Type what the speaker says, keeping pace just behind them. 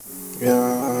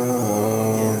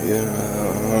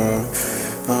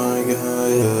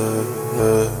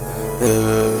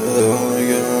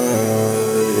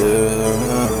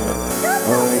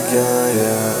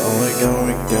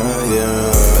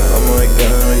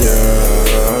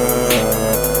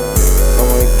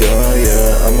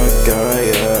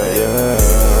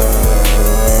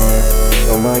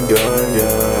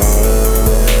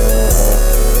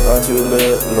I'm too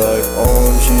lit like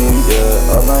OMG,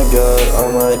 yeah. Oh my god,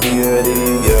 I'm my deity,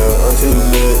 yeah. I'm too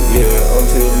lit, yeah. I'm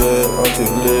too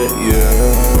lit, yeah.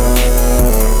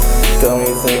 Got me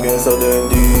thinking so damn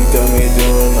deep, got me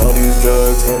doing all these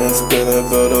drugs, and it's been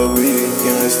about a week,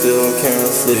 and I still can't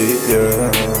sleep,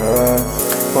 yeah.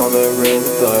 On the red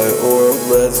light, or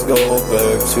let's go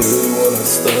back to when I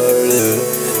started.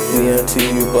 Me and T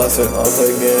blasting off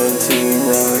again, Team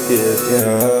Rocket,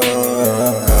 yeah.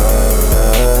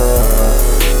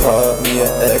 Pop me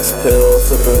an X pill,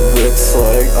 flipping bricks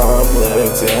like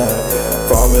omelets, yeah.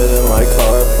 Vomit in my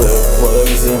carpet,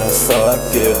 plugs in a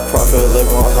socket. Profit like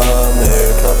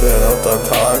Mohammed, copping out the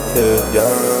cockpit, yeah.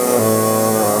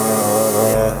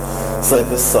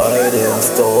 Slept beside him,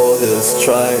 stole his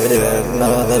trident,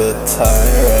 not a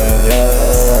tyrant, yeah.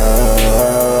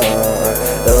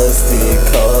 LSD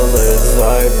colors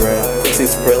vibrant, pussy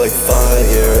spray like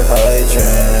fire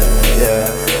hydrant, yeah,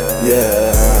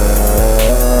 yeah.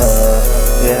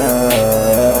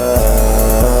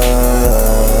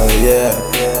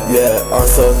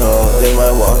 Arsenal in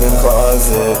my walk-in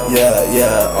closet,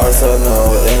 yeah.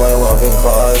 Arsenal in my walk-in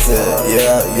closet,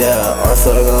 yeah.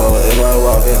 Arsenal in my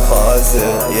walk-in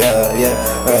closet, yeah.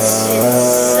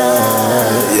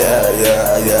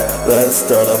 Let's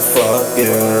start a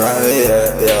fucking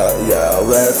riot, yeah.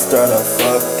 Let's start a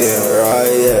fucking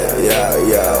riot,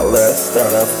 yeah. Let's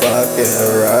start a fucking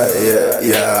riot,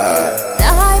 yeah.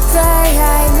 I pray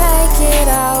I make it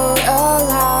out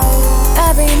alive.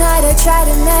 Every night I try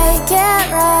to make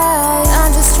it right.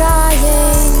 I'm just trying to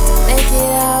make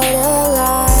it out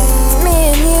alive. Me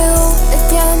and you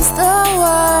against the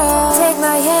world. Take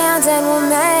my hand and we'll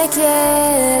make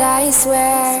it, I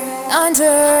swear.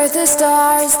 Under the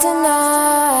stars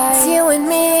tonight. It's you and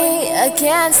me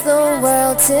against the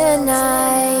world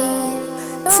tonight.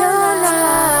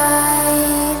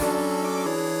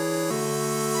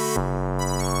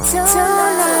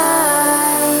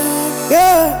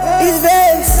 Yeah, it's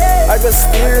Vexxed. I got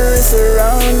spirits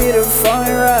around me to find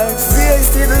racks.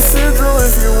 Vexxed the central,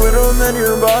 if you're with them then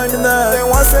you're binding that. They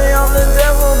want to say I'm the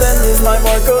devil, then it's my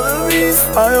mark of the beast.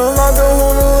 I unlocked a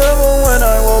whole new level when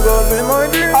I woke up in my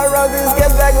dreams. I rock this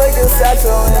get back like a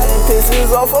satchel and it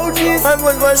pisses off OGs. I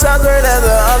put my shots right at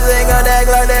the object, I act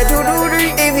like that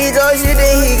 223. If he talk shit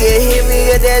then he get hit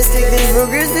me, get that stick, this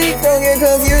booger stick. Don't get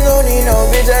confused, don't need no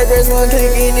bitch, I press one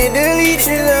click and it delete.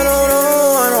 She said no,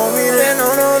 I don't mean it, no,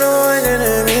 I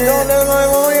didn't mean it. Don't tell my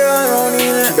phone, yeah, I don't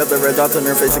need it. She got the red dots on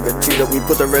her face like a cheetah. We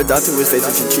put the red dot to his face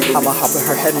and she cheated. I'ma hop in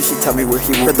her head and she tell me where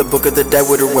he was. Read the book of the dead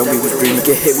with her when we was dreaming.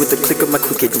 Get hit with the click of my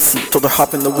quick agency. Told her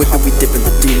hop in the whip and we dip in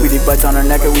the deep. We leave bites on her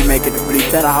neck and we making it bleed.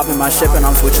 Then I hop in my ship and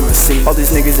I'm switching the seat. All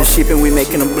these niggas is sheep and we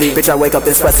making them bleed. Bitch, I wake up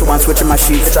in sweat so I'm switching my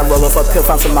sheets. Bitch, I roll off a pill,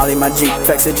 found some Molly in my Jeep.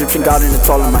 Vexxed Egyptian god and it's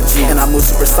all in my G. And I move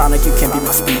supersonic, you can't beat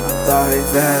my speed.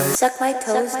 Suck my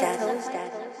toes, daddy.